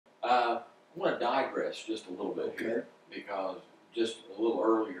I want to digress just a little bit here because just a little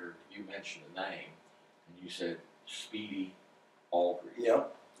earlier you mentioned a name and you said Speedy Aldridge.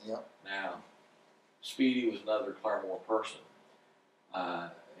 Yep, yep. Now, Speedy was another Claremore person.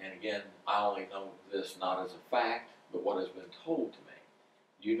 And again, I only know this not as a fact, but what has been told to me.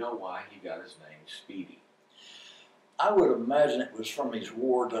 Do you know why he got his name Speedy? I would imagine it was from his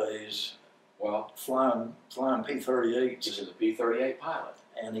war days. Well, flying P-38s. he was a P-38 pilot.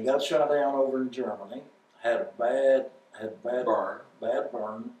 And he got shot down over in Germany. Had a bad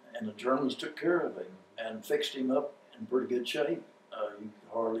burn, and the Germans took care of him and fixed him up in pretty good shape. You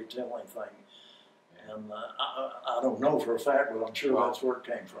could hardly tell anything. And I don't know for a fact, but I'm sure that's where it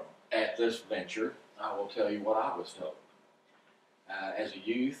came from. At this venture, I will tell you what I was told. As a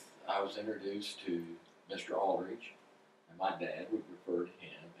youth, I was introduced to Mr. Aldridge, and my dad would refer to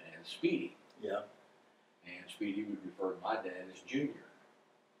him as Speedy. Yeah. And Speedy would refer to my dad as Junior.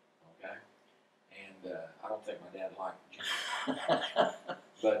 Okay? And I don't think my dad liked Junior.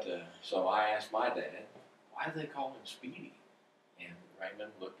 But so I asked my dad, why do they call him Speedy? And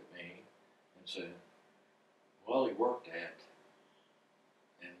Raymond looked at me and said, well, he worked at,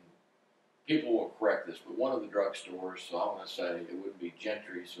 and people will correct this, but one of the drugstores, so I'm going to say it wouldn't be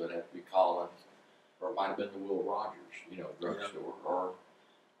Gentry, so it'd have to be Collins, or it might have been the Will Rogers, drugstore, or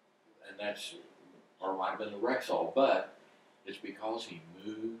it might have been the Rexall, but it's because he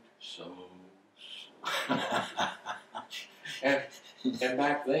moved so slow. and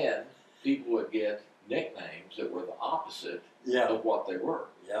back then, people would get nicknames that were the opposite of what they were.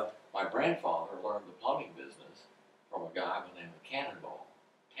 Yeah. My grandfather learned the plumbing business from a guy by the name of Cannonball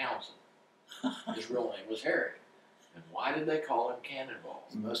Townsend. His real name was Harry. And why did they call him Cannonball?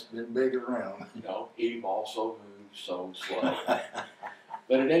 He must have been big around. He also moved so slow.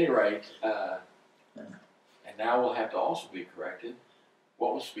 But at any rate, and now we'll have to also be corrected,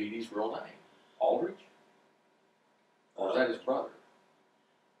 what was Speedy's real name? Aldridge? Or was that his brother?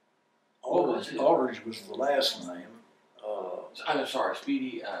 Aldridge was the last name. I'm sorry,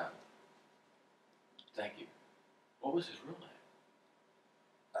 Speedy. Thank you. What was his real name?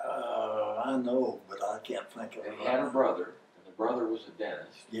 I know, but I can't think of it. And he had a brother, and the brother was a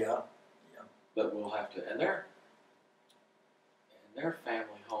dentist. Yeah. But we'll have to, and their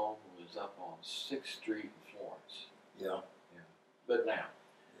family home was up on 6th Street in Florence. Yeah. But now,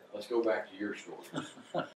 let's go back to your story.